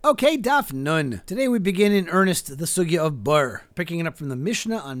Okay, Daf Nun. Today we begin in earnest the sugya of bar. Picking it up from the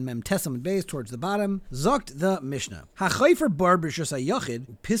Mishnah on Mem Tesam Beis towards the bottom. Zokt the Mishnah. HaChayfer bar b'rishus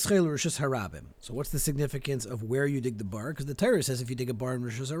hayachid pischei l'rishus harabim. So what's the significance of where you dig the bar? Because the Torah says if you dig a bar in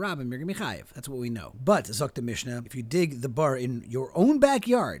rishus harabim, you're going to be chayiv. That's what we know. But, Zokt the Mishnah, if you dig the bar in your own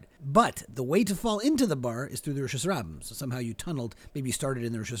backyard, but the way to fall into the bar is through the rishus harabim. So somehow you tunneled, maybe you started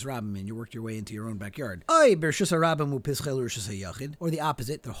in the rishus harabim and you worked your way into your own backyard. Ay b'rishus harabim u'pischei l'rishus hayachid. Or the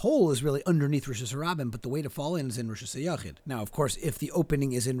opposite. The hole is really underneath Rishus Harabim, but the way to fall in is in Rishus HaYachid. Now, of course, if the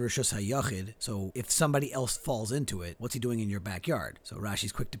opening is in Rishus HaYachid, so if somebody else falls into it, what's he doing in your backyard? So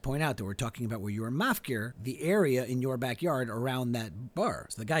Rashi's quick to point out that we're talking about where you are mafkir, the area in your backyard around that bar.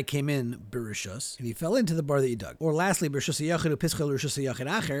 So the guy came in Berishus, and he fell into the bar that you dug. Or lastly, Berishus HaYachid u'pischel Rishus HaYachid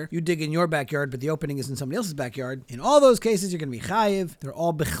acher, you dig in your backyard, but the opening is in somebody else's backyard. In all those cases, you're going to be chayiv. They're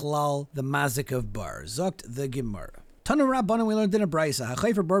all bichlal, the mazik of bar. Zokt the Gemara. Tanu Rabbanan, we learned in a braysa.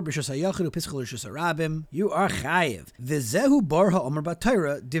 HaChayfer bar b'rishus hayachid u'pischel rishus harabim. You are chayiv. V'zehu bar ha'omer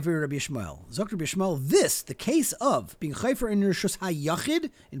b'Torah divrei Rabbi Yishmael. Zok Rabbi Yishmael, this, the case of being chayfer in rishus hayachid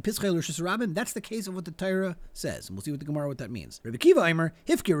in pischel rishus harabim, that's the case of what the Torah says. And we'll see what the Gemara, what that means. Rabbi Kiva Aimer,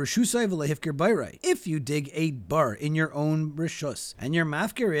 hifkir rishusay v'le hifkir bayrai. If you dig a bar in your own rishus, and you're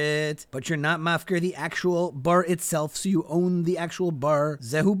mafkir it, but you're not mafkir the actual bar itself, so you own the actual bar,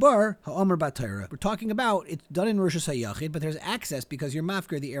 zehu bar ha'omer b'Torah. We're talking about, it's done in rishus hayachid, but there's access because you're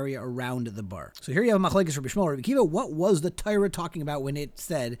mafkir the area around the bar. So here you have machlekes Rabbi Shmuel, Rabbi Kiva. What was the Torah talking about when it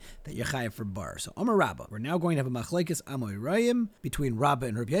said that you're chayav for bar? So Amar Rabba. We're now going to have a machlekes Amoy Rayim between Rabba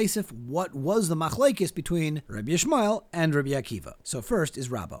and Rabbi Yosef. What was the machlekes between Rabbi Yishmael and Rabbi Akiva? So first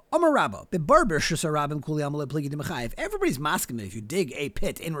is Rabba. Amar Rabba. Bebar b'rishus harabim kuli amalei pligi d'mechayiv. Everybody's masking it. If you dig a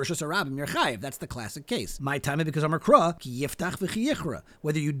pit in rishus harabim, you're chayav. That's the classic case. My time because Amar Kra ki yiftach v'chi yichra.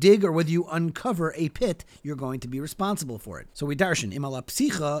 Whether you dig or whether you uncover a pit, you're going to be responsible for it. So we darshan imala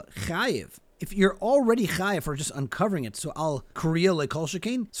psicha chayiv. If you're already chayav for just uncovering it, so al kriya lekol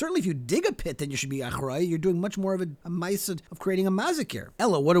shekain. Certainly, if you dig a pit, then you should be achray. You're doing much more of a ma'aseh of creating a mazik here.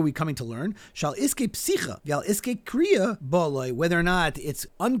 Ella, what are we coming to learn? Shal iske psicha v'al iske kriya boloi. Whether or not it's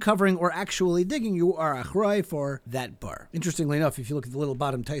uncovering or actually digging, you are achray for that bar. Interestingly enough, if you look at the little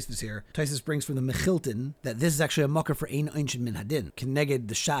bottom Taisus here, Taisus brings from the Mechilton that this is actually a makar for ein einshin min hadin, keneged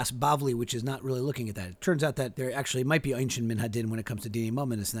the Shas Bavli, which is not really looking at that. It turns out that there actually might be einshin min hadin when it comes to dini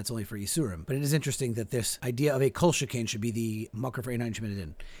mominus, and that's only for yisurim. But it is interesting that this idea of a kol shekain should be the makar for ein einshin min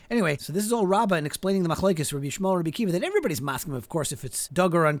hadin. Anyway, so this is all Rabbah and explaining the machlekes Rabbi Shmuel, Rabbi Kiva, that everybody's masking, of course, if it's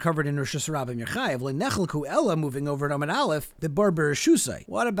dug or uncovered in rishus harabim, you're chayav. Lenechelku ella, moving over to Amid Aleph, the bar b'rishusay.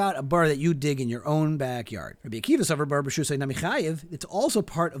 What about a bar that you dig in your own backyard? Rabbi Akiva savar bar b'rishusay nami chayav. It's also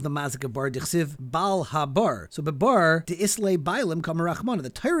part of the mazik of bar dichsiv bal habar. So bebar de islay bailim kamarachmana. The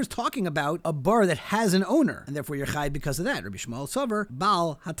Torah is talking about a bar that has an owner, and therefore you're chayav because of that. Rabbi Shmuel savar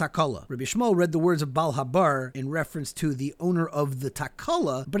bal hatakala. Rabbi Shmuel read the words of bal habar in reference to the owner of the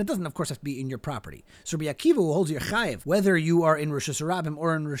takala, but it doesn't, of course, have to be in your property. So Rabbi Akiva, who holds your chayav, whether you are in rishus harabim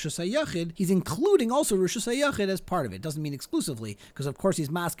or in rishus hayachid, he's including also rishus hayachid as part of it. Doesn't mean exclusively, because of course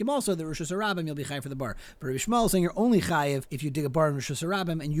he's masking also the rishus harabim, you'll be chayav for the bar. But Rabbi Shmuel is saying you're only chayav if you dig a bar in rishus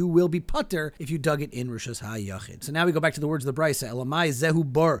harabim, and you will be pater if you dug it in rishus hayachid. So now we go back to the words of the braysa. Elamai zehu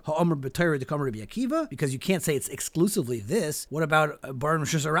bar ha'omer b'Torah dekam Rabbi Akiva, because you can't say it's exclusively this. What about a bar in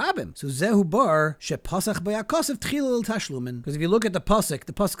rishus harabim? So zehu bar shepasach b'yakosef tchila l'tashlumin. Because if you look at the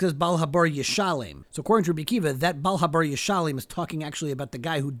pasuk says bal habar yishalim. So according to Rabbi Akiva, that bal habar yishalim is talking actually about the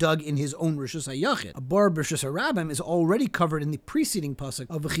guy who dug in his own rishus hayachid. A bar b'rishus harabim is already covered in the preceding pasuk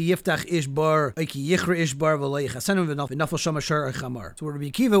of v'chi yiftach ish bar ki yichra ish bar v'lo yichasenu v'nafal sham asher chamar. So what Rabbi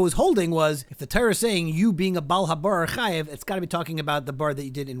Akiva was holding was, if the Torah is saying you being a bal habar chayev, it's got to be talking about the bar that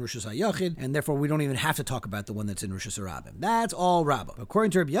you did in rishus hayachid, and therefore we don't even have to talk about the one that's in rishus harabim. That's all Rabbah.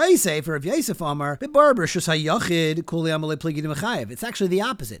 According to Rabbi Yosef, for Rabbi Yosef Amar, the bar b'rishus hayachid kuli amalei pligi d'mechayev. It's actually the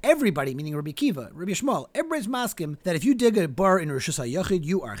opposite. Everybody, meaning Rabbi Kiva, Rabbi Shmuel, everybody's masking that if you dig a bar in rishus hayachid,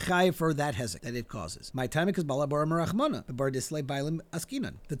 you are chayev for that hezek that it causes. My time is bal habar marachmana, the bar dislay bailim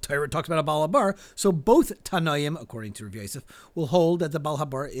askinan. The Torah talks about a bal habar, so both Tanoim, according to Rabbi Yosef, will hold that the bal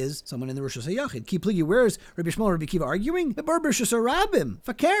habar is someone in the rishus hayachid. Ki pligi, where is Rabbi Shmuel and Rabbi Kiva arguing? The bar b'rishus harabim,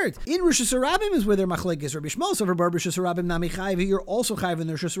 fakert. In rishus harabim is where their machlekes Rabbi Shmuel, so for bar b'rishus harabim nami chayev, you're also chayev in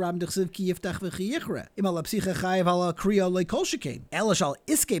the rishus harabim. kosiv ki yiftach v'chiyichra. Im ala psicha chayev ala kriya loy kol shekain. Ela shal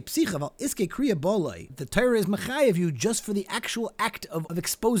iske psicha val iske kriya boloi. The Torah is mechayev you just for the actual act of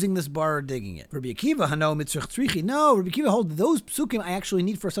exposing this bar or digging it. Rabbi Akiva, hano mitzrich tzrichi. No, Rabbi Akiva holds those psukim I actually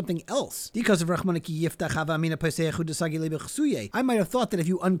need for something else. Because of Rachmana ki yiftach hava amina pesei chudasagi lebechsuye. I might have thought that if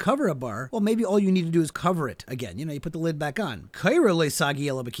you uncover a bar, well, maybe all you need to do is cover it again. You put the lid back on. Kaira leisagi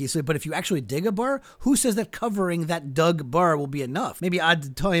elabakisui. But if you actually dig a bar, who says that covering that dug bar will be enough? Maybe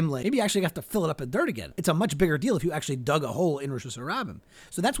ad time late. Maybe you actually have to fill it up with dirt again. It's a much bigger deal if you actually dug a hole in Rosh Hashanah.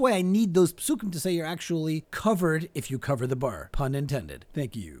 So that's why I need those psukim to say you're actually covered if you cover the bar. Pun intended.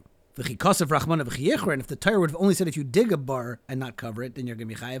 Thank you. And if the Torah would have only said if you dig a bar and not cover it, then you're going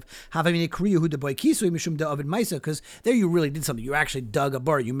to be chayiv. Because there you really did something. You actually dug a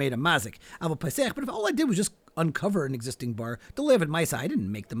bar. You made a mazik. But if all I did was just uncover an existing bar, I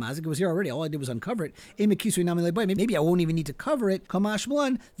didn't make the mazik. It was here already. All I did was uncover it. Maybe I won't even need to cover it.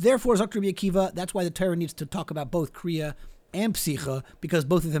 Therefore, Zakh Rabbi Akiva, that's why the Torah needs to talk about both kriya and psicha, because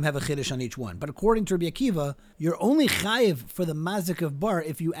both of them have a chiddush on each one. But according to Rabbi Akiva, you're only chayiv for the mazik of bar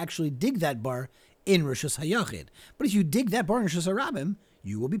if you actually dig that bar in Rosh Hayachid. But if you dig that bar in Rosh Hashanah,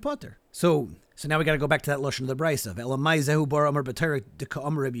 you will be potter. So now we got to go back to that lashon of the brisa. Elamai zehu bar amar b'Torah deka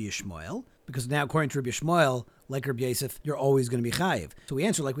amar Rabbi Yishmael. Because now, according to Rabbi Yishmael, like Rabbi Yosef, you're always going to be chayiv. So we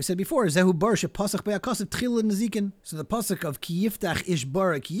answer like we said before, zehu bar shepasach be'akasav tchil nezikin. So the pasuk of ki yiftach ish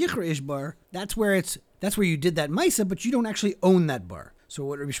bar ki yichra ish bar, that's where you did that maisa, but you don't actually own that bar. So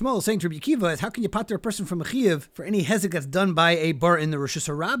what Rabbi Shmuel is saying to Rabbi Akiva is, how can you pater a person from a chiyuv for any hezek that's done by a bar in the Rosh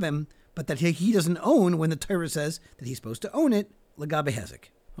Hashanah, but that he doesn't own when the Torah says that he's supposed to own it, l'gabe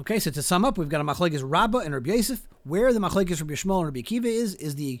hezek. Okay, so to sum up, we've got a machlekes Rabbah and Rabbi Yosef. Where the machlekes Rabbi Shmuel and Rabbi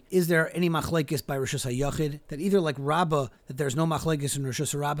Akiva is there any machlekes by Rosh Hashanah that either like Rabbah that there's no machlekes in Rosh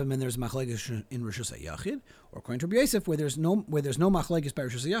Hashanah and there's machlekes in Rosh Hashanah, or according to Rabbi Yosef where there's no machlekes by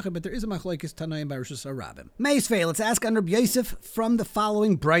Rosh Hashanah but there is a machlekes Tanaim by Rosh Hashanah. Meisvei, let's ask on Rabbi Yosef from the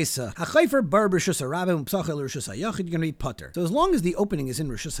following brisa: Hachayfer bar Rosh Hashanah u'psachel Rosh Hashanah, you're going to be putter. So as long as the opening is in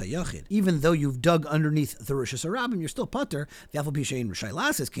Rosh Hashanah, even though you've dug underneath the Rosh Hashanah, you're still putter. V'afal pi she'ein Rosh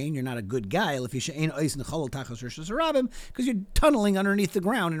Hashanah came, you're not a good guy if you she'ein ois nechalol tachas Rosh Hashanah, because you're tunneling underneath the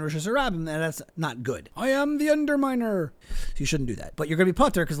ground in Rosh Hashanah, and that's not good. I am the underminer. So you shouldn't do that. But you're going to be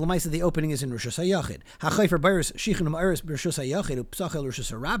potter because l'maisa the opening is in Rosh Hashanah. Hachayfer bayris shichin u'ma'aris b'Rosh Hashanah u'psachel Rosh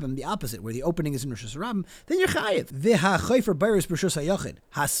Hashanah, the opposite, where the opening is in Rosh Hashanah, then you're chayiv. V'hachayfer bayris b'Rosh Hashanah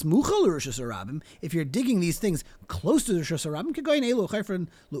hasmuchal Rosh Hashanah. If you're digging these things close to the Rosh Hashanah, kagoyin elu chayfer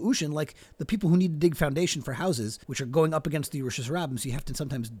leushin, like the people who need to dig foundation for houses, which are going up against the Rosh Hashanah, so you have to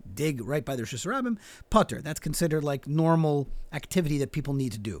sometimes dig right by the Rosh Hashanah. Potter, that's considered like normal activity that people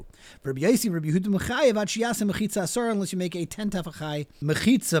need to do. Rabbi Yossi, Rabbi Yehuda mechayev ad sheyaseh mechitza asar, unless you make a 10 tefachai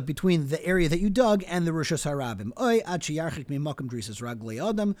mechitza between the area that you dug and the Rosh Hashanah. Oy ad sheyarchik mimakom drisas raglei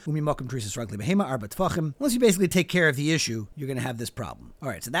adam umimakom drisas raglei behema arba tefachim. Unless you basically take care of the issue, you're going to have this problem. All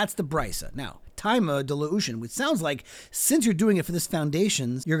right, so that's the brisa. Now, Taima de Leushin, which sounds like since you're doing it for this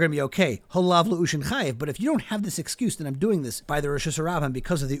foundations, you're going to be okay. Halav Leushin Chayiv. But if you don't have this excuse that I'm doing this by the Rosh Hashanah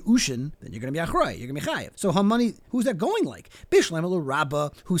because of the Ushin, then you're going to be Achroi. You're going to be Chayiv. So how many, who's that going like? Bishlam el Rabbah,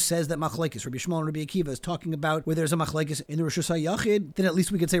 who says that Machlekes, Rabbi Shmuel and Rabbi Akiva is talking about where there's a Machlekes in the Rosh Hashanah, then at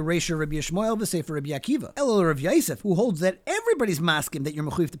least we could say Reisha Rabbi Shmuel, the Sefer Rabbi Akiva. El Rav Yosef, who holds that everybody's masking that you're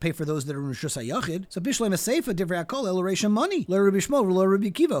mechuyev to pay for those that are in Rosh Hashanah. So Bishlam is Sefer Divrei Hakol El Reisha money. Le Rabbi Shmuel, Le Rabbi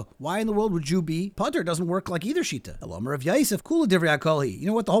Akiva. Why in the world would you be Potter? Doesn't work like either shita. Elomer of Yosef, Kula Divrei Hakol. You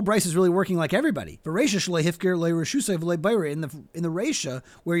know what? The whole Bryce is really working like everybody. For Reisha Shlei Hifker Le Reshusay V'Le Bayre, in the Reisha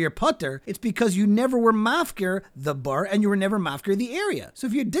where you're Potter, it's because you never were mafker the bar and you were never mafker the area. So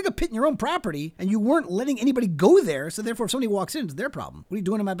if you dig a pit in your own property and you weren't letting anybody go there, so therefore if somebody walks in, it's their problem. What are you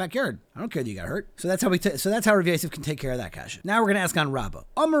doing in my backyard? I don't care that you got hurt. So that's how Rav Yosef can take care of that kasha. Now we're going to ask on Rabbah.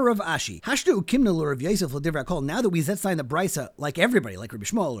 Amar Rav Ashi, Hashdu Ukimna Lo Rav Yosef Lo Divrei Hakol. Now that we sign the Brysa like everybody, like Rabbi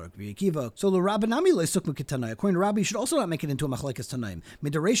Shmuel or Rabbi Akiva, so Lo Rabba Nami Lo Sukma Ketanai. According to Rabbi, you should also not make it into a machlekes Tanaim.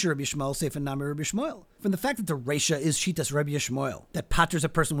 Midaresha Rabbi Shmuel Seif and Nami Rabbi Shmuel. From the fact that the Reisha is Shitas Rabbi Shmuel, that patters a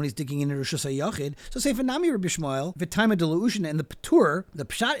person when he's digging in a Rosh Hashanah. So Seif and Nami Rabbi Shmuel, V'Taima de Leushin, and the Patur, the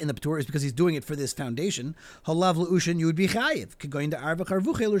pshat in the Patur is because he's doing it for this foundation. Halav Leushin, you would be chayiv. Going to Arva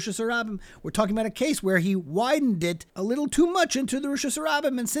Charvuche Rosh Hashanah. We're talking about a case where he widened it a little too much into the Rosh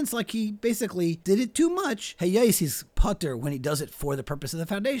Hashanah, and since like he basically did it too much, Hayais, he's putter when he does it for the purpose of the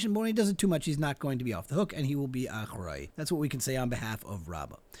foundation, but when he does it too much, he's not going to be off the hook, and he will be achroi. That's what we can say on behalf of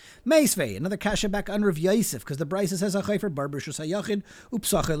Rabbah. Meisvei, another kasha back on Rav Yosef, because the Bryce says Achayfer bar B'Rosh Hayachid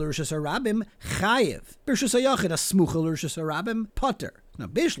upsachel Rosh Hashanah chayiv. B'Rosh Hayachid a smuchel Rosh Hashanah putter. Now,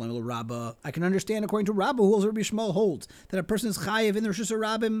 Bishlam Rabba, I can understand according to Rabba, who holds Rabbi Shmuel holds that a person is chayiv in the Rishus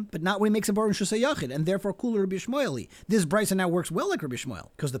Harabim, but not when he makes a bar in Rishus Hayachid, and therefore cooler Rabbi Shmueli. This brisa now works well like Rabbi Shmuel,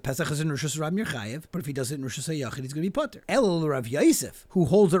 because the Pesach is in Rishus Harabim, you're chayiv, but if he does it in Rishus Hayachid, he's going to be potter. Elul Rav Yosef, who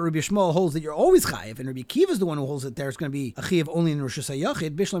holds that Rabbi Shmuel holds that you're always chayiv, and Rabbi Kiva is the one who holds that there's going to be a chayiv only in Rishus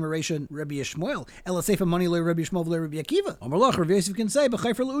Hayachid. Bishlam Aresha Rabbi Shmuel, Ela Seifa Mani Lo Rabbi Shmuel Lo Rabbi Akiva. Amalach Rav Yosef can say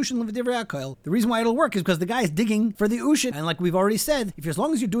B'chayfer Leushin L'V'divrei HaKoil. The reason why it'll work is because the guy is digging for the Ushin, and like we've already said, if as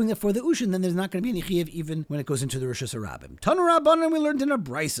long as you're doing that for the Ushin, then there's not going to be any chayiv even when it goes into the Rishus Harabim. Tanu Rabbanan, we learned in a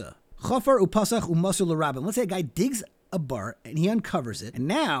brisa. Chafar upasach umasur l'rabim. Let's say a guy digs a bar and he uncovers it, and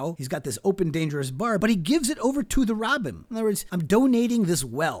now he's got this open dangerous bar, but he gives it over to the rabbim. In other words, I'm donating this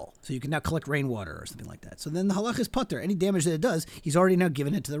well so you can now collect rainwater or something like that. So then the halach is putter. Any damage that it does, he's already now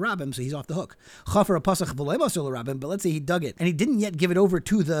given it to the rabbim, so he's off the hook. Chafer a pasach v'lo masur l'rabim. But let's say he dug it and he didn't yet give it over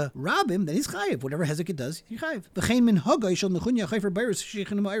to the rabbim, then he's chayiv. Whatever hezek it does, he's chayiv. V'chein min hagay shel nechunya chayfer bayris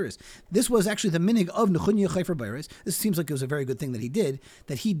sheichin ma'aris. This was actually the minig of nechunya chayfer bayris. This seems like it was a very good thing that he did,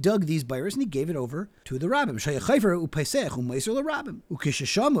 that he dug these bayris and he gave it over to the rabbim. Shaya chayfer upesech u'meiser l'rabbim.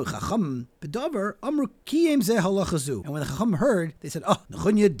 Ukishashamu chacham bedavar amru kiyem zeh halachazu. And when the chacham heard, they said, "Oh,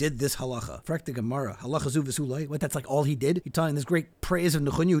 Nechunya did this halacha." Frak the Gemara, halachazu v'sulay. What? That's like all he did? You're telling this great praise of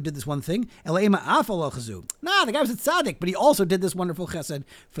Nechunya who did this one thing? Elaima af halachazu. Nah, the guy was a tzaddik, but he also did this wonderful chesed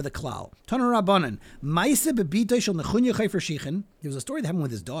for the klal. Tanu Rabbanan, Maise bebitay shel Nechunya chayfer shichin. There was a story that happened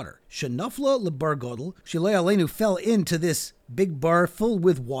with his daughter. Shenafla lebar godel. Shilei aleinu fell into this big bar full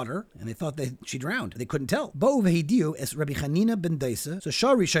with water, and they thought that she drowned. They couldn't tell. Bo'u v'hidiu es Rabbi Chanina ben Daisa. So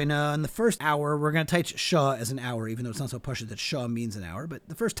Shah Rishayna, in the first hour, we're going to teach Shah as an hour, even though it's not so pashut that Shah means an hour. But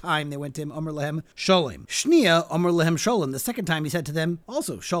the first time they went to him, Amr lehem Sholem. Shnia, Amr lehem Sholem. The second time he said to them,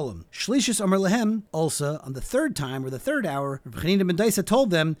 also Sholem. Shlishis Amr lehem Ulsa. On the third time, or the third hour, Rabbi Chanina ben Daisa told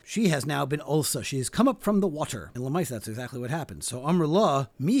them, she has now been Ulsa. She has come up from the water. And Lamais, that's exactly what happened. So Amr la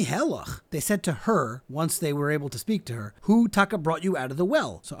mi helach. They said to her, once they were able to speak to her, who Taka brought you out of the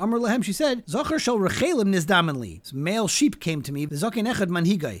well? So Amr lahem, she said, Zachar shel rechelim nizdamanli. This male sheep came to me, the zaken echad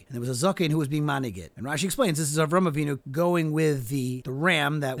manhigai, and there was a zaken who was being manigit. And Rashi explains this is Avram Avinu going with the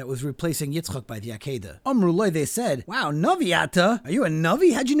ram that was replacing Yitzchak by the Akedah. Amru loy, they said, wow, Naviata, are you a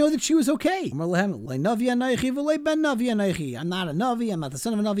Navi? How'd you know that she was okay? Amr lahem, le Navi anaychi v'le ben Navi anaychi. I'm not a Navi, I'm not the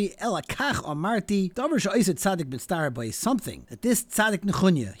son of a Navi. Ela kach amarti. Davar sha'isat tzaddik mitztayr by something. That this tzaddik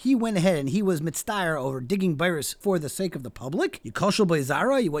Nechunya, he went ahead and he was mitztayr over digging bayris for the sake of the public. You koshel by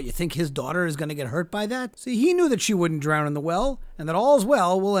Zara, what, you think his daughter is going to get hurt by that? See, he knew that she wouldn't drown in the well, and that all's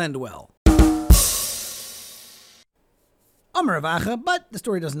well will end well. Amar Avacha, but the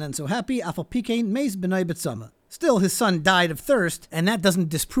story doesn't end so happy. Afal Pikein Meis B'nai B'tzama. Still, his son died of thirst, and that doesn't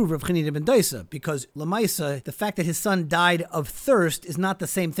disprove Rav Chanina ben Daisa, because Lamaisa, the fact that his son died of thirst is not the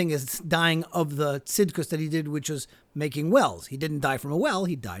same thing as dying of the tzidkus that he did, which was making wells. He didn't die from a well,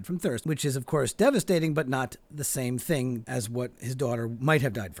 he died from thirst, which is, of course, devastating, but not the same thing as what his daughter might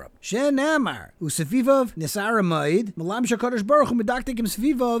have died from. Shen Amar, Usavivav, Nisara Maid, Malam Shakadosh Baruch Hu Medaktikim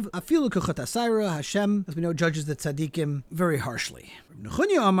Svivav, Afilu Kuchat Asira, Hashem, as we know, judges the tzaddikim very harshly.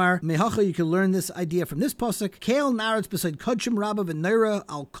 Nechunya Amar, Mehacha, you can learn this idea from this pasuk. Kael naretz beside Kodshim Rabbav and Neira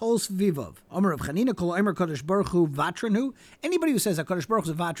al Kol Svivav. Amar of Chanina Kol Omer Kadosh Baruch Hu Vatranu. Anybody who says that Kadosh Baruch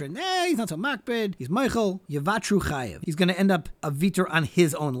Hu is a Vatran, he's not so makbid, he's Michael, Yevatru Chayev. He's going to end up a viter on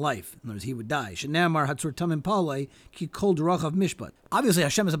his own life. In other words, he would die. Shenamar Hatzur Tamim Palei Ki Kol Durachav Mishpat. Obviously,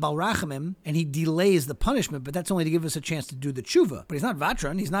 Hashem is a Bal Rachamim, and he delays the punishment, but that's only to give us a chance to do the tshuva. But he's not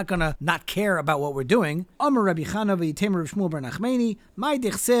Vatran. He's not going to not care about what we're doing. Amar Rabbi Chana v'yitem Rav Shmuel bar Nachmani, Mai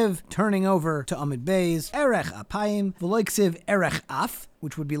Dichsev, turning over to Amid Beis, Erech Apayim, V'loiksiv Erech Af,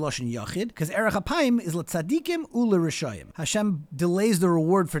 which would be Lashon Yachid, because Erech Apayim is L'tzadikim u L'Rishayim. Hashem delays the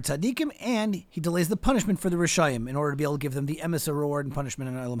reward for tzadikim, and he delays the punishment for the Rishayim in order to be able to give them the emissary reward and punishment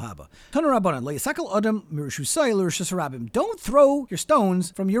in Olam Haba. Tanu Rabbanan, Le'yisakal Adam Mirishusay L'Rishus Harabim. Don't throw your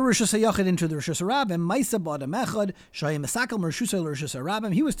stones from your Rishus HaYachid into the Rishus Harabim. Maisa B'Adam Echad, Shayim Esakal Mirishusay L'Rishus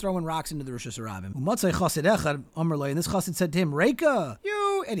Harabim. He was throwing rocks into the Rishus Harabim. Umatzay Chasid Echad, Amar Lei, and this Chasid said to him, Reika,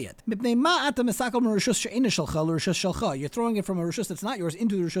 you idiot. Mipnei Ma Atam Esakal Mirishus She'ena Shalcha L'Rishus Shalcha. You're throwing it from a Rishus that's not yours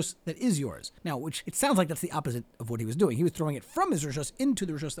into the Rishus that is yours. Now, which it sounds like that's the opposite of what he was doing. He was throwing it from his Rishus into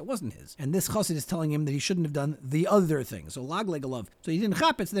the Rishus that wasn't his. And this Chassid is telling him that he shouldn't have done the other thing. So lag legalov. So he didn't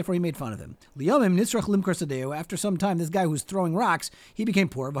chap it, so therefore he made fun of him. Liyamim nisrach limkar sadeo. After some time, this guy who's throwing rocks, he became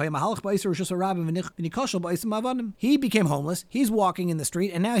poor. He became homeless. He's walking in the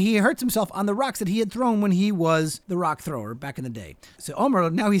street, and now he hurts himself on the rocks that he had thrown when he was the rock thrower back in the day. So Omer,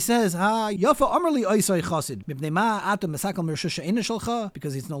 now he says, Yafa Omerli Oisai Chassid.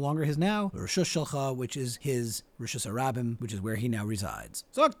 Because it's no longer his now. Rishus Shalcha, which is his Rishus Harabim, which is where he now resides.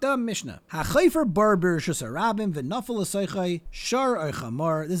 Zok the Mishnah. Hachayfer bar b'Rishus Harabim v'nafel asaychai shar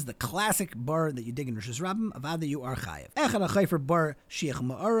oichamar. This is the classic bar that you dig in Rishus Harabim. Avada you are chayiv. Echad hachayfer bar shiach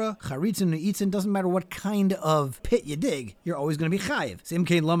ma'ara charitzin u'itzin. Doesn't matter what kind of pit you dig, you're always going to be chayiv. Same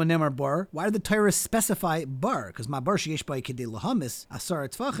kain lama nemar bar. Why did the Torah specify bar? Because my bar sheyesh by kedei lahamis asar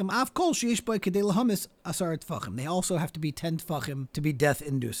tfachim af kol sheyesh by kedei lahamis asar tfachim. They also have to be 10 tfachim to be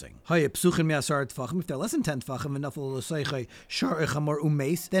death-inducing. Hayya psuchim mi asar tfachim. If they're less than 10 tfachim, v'nafel l'seichai shar echamor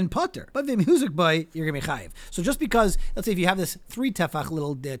umeis, then potter. But if huzuk by, you're going to be chayiv. So just because, let's say if you have this 3 tefach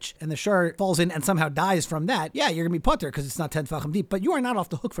little ditch and the shar falls in and somehow dies from that, yeah, you're going to be potter because it's not 10 tfachim deep. But you are not off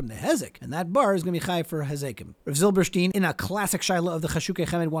the hook from the hezek, and that bar is going to be chayiv for hezekim. Rav Zilberstein, in a classic shaila of the Chashukei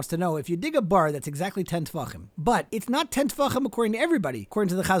Chemed, wants to know if you dig a bar that's exactly 10 tefachim, but it's not 10 tefachim according to everybody. According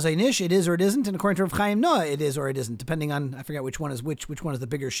to the Chazai Nish, it is or it isn't, and according to Rav Chaim Noah, it is or it isn't, depending on, I forget which one is which one is the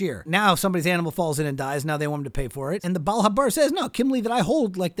bigger shear. Now, if somebody's animal falls in and dies, now they want him to pay for it, and the Baal Habar says, no, Kimli, that I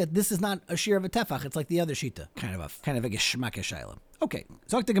hold like that this is not a shear of a tefach, it's like the other shita. Kind of a geshmak shaila. Okay,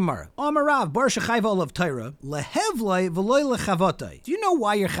 talk to Gemara. Amarav bar shechayv olav Torah lehevlay v'loy lechavotay. Do you know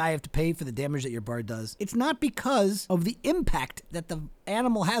why you're chayiv to pay for the damage that your bar does? It's not because of the impact that the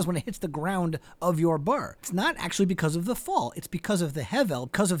animal has when it hits the ground of your bar. It's not actually because of the fall. It's because of the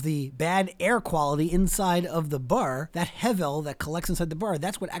hevel, because of the bad air quality inside of the bar. That hevel that collects inside the bar,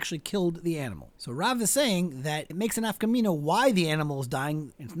 that's what actually killed the animal. So Rav is saying that it makes an afkamina why the animal is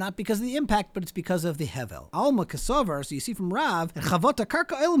dying. It's not because of the impact, but it's because of the hevel. Alma kasavar. So you see from Rav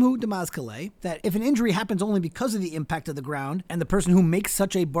that if an injury happens only because of the impact of the ground, and the person who makes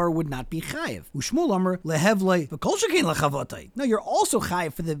such a bar would not be chayiv. No, you're also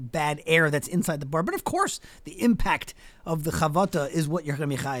chayiv for the bad air that's inside the bar, but of course the impact of the chavata is what you're going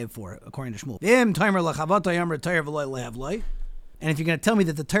to be chayiv for, according to Shmuel. And if you're going to tell me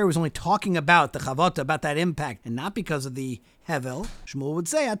that the Torah was only talking about the chavata, about that impact, and not because of the hevel, Shmuel would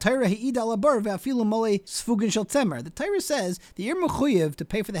say, the Torah says that you're mechuyev to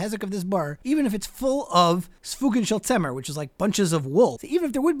pay for the hezek of this bar, even if it's full of sfugin shel tzemer, which is like bunches of wool. So even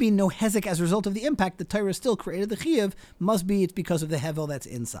if there would be no hezek as a result of the impact, the Torah still created the chiyuv, must be it's because of the hevel that's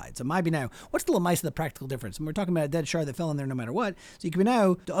inside. So maybe now, what's the lemaisa, the practical difference? And we're talking about a dead shar that fell in there no matter what. So you can be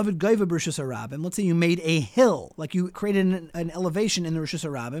now, to avid gaiva b'rishus harabim, let's say you made a hill, like you created an elevation in the rishus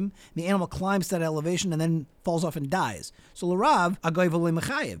harabim, the animal climbs to that elevation and then falls off and dies. So l'Rav, agayva le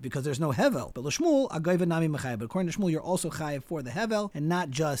mechayev, because there's no hevel. But l'Shmuel, agayva nami mechayev. But according to Shmuel, you're also chayev for the hevel and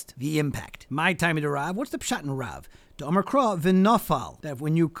not just the impact. My time to Rav, what's the pshat in Rav? To Amar Kra v'nafal, that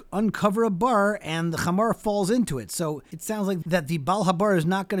when you uncover a bar and the chamar falls into it. So it sounds like that the Baal Habar is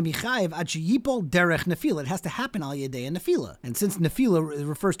not going to be chayiv ad sheyipol derech nefila. It has to happen al yedei nefila. And since nefila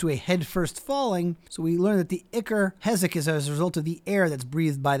refers to a head first falling, so we learn that the ikar hezek is as a result of the air that's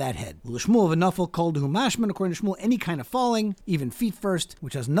breathed by that head. L'shmuel v'nafal called humashman. According to Shmuel, any kind of falling, even feet first,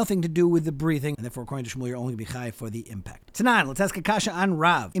 which has nothing to do with the breathing, and therefore according to Shmuel, you're only going to be chayiv for the impact. Tanan, let's ask a kasha on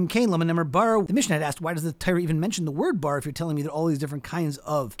Rav. Im kain lama bar. The Mishnah had asked, why does the Torah even mention the word bar if you're telling me that all these different kinds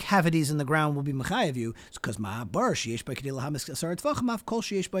of cavities in the ground will be mechayev you? It's because ma bar sheyesh by kedei lahamis asar tfachim af kol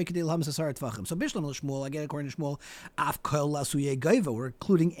sheyesh by kedei lahamis asar tfachim. So bishlam l'shmuel, again according to Shmuel, af kol lasuye gaiva, we're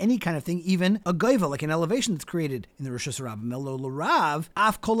including any kind of thing, even a gaiva, like an elevation that's created in the Rishus Harabim. Melo l'Rav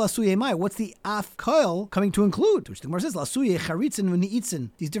af kol lasuye mai. What's the af kol coming to include? Which the Gemara says lasuye charitzin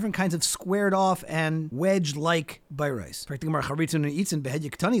v'ni'itzin, these different kinds of squared off and wedged like bayrais. The Gemara charitzin v'ni'itzin behed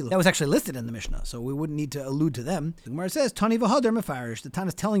yiktani. That was actually listed in the Mishnah, so we wouldn't need to allude to them. The Gemara says Tani v'hadar mefarish. The Tan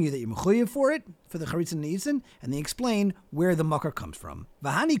is telling you that you're mechuyev for it, for the charitzin and ni'itzin, and they explain where the makar comes from.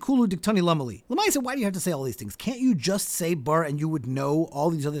 V'hani kulu diktani lamali. Lamaisa, why do you have to say all these things? Can't you just say bar and you would know all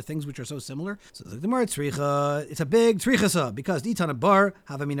these other things which are so similar? So the Gemara tzricha, it's a big tzrichasa, because ditana bar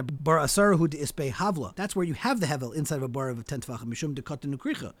havamina bar asar hu deispe havla. That's where you have the hevel inside of a bar of 10 tefachim mishum dekatan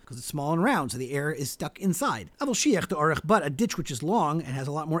nukricha, because it's small and round, so the air is stuck inside. Aval shiach to arich, but a ditch which is long and has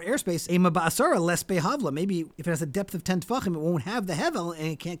a lot more airspace, ema ba'asara less be havla. Maybe if it has a depth of 10 tefachim, it won't have the hevel and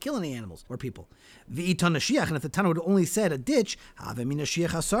it can't kill any animals or people. V'itan shiach, and if the Tana would only said a ditch, havamina shiach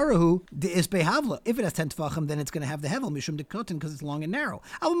asarahu deispe havla. If it has 10 tefachim, then it's going to have the hevel mishum dekatan because it's long and narrow.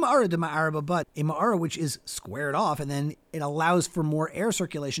 Aval ma'ara de ma'ara, but a ma'ara which is squared off and then it allows for more air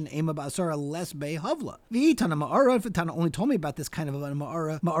circulation, ema ba'asara less be havla. V'itana ma'ara, if the Tana only told me about this kind of a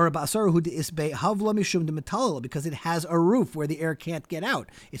ma'ara ba'asarahu deispe havla mishum de metalala, because it has a roof where the air can't get out.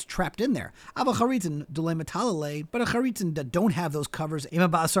 It's trapped in there. Aval charitzin dule metalale But a charitzin that don't have those covers, ema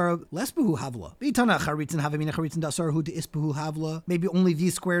ba'asar lespuhu havla. V'itana charitzin havamina charitzin da'asar hu de'ispuhu havla. Maybe only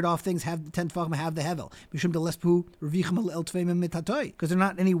these squared off things have the 10 tefachim have the hevel. Mishum de lespuhu revichim el tveim mitatoy. Because they're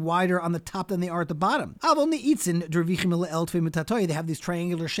not any wider on the top than they are at the bottom. Avol ne'itzin revichim el tveim mitatoy. They have these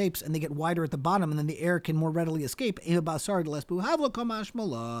triangular shapes and they get wider at the bottom, and then the air can more readily escape. Ema ba'asar de lespuhu havla kamash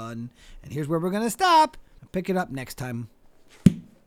malan. And here's where we're going to stop. Pick it up next time.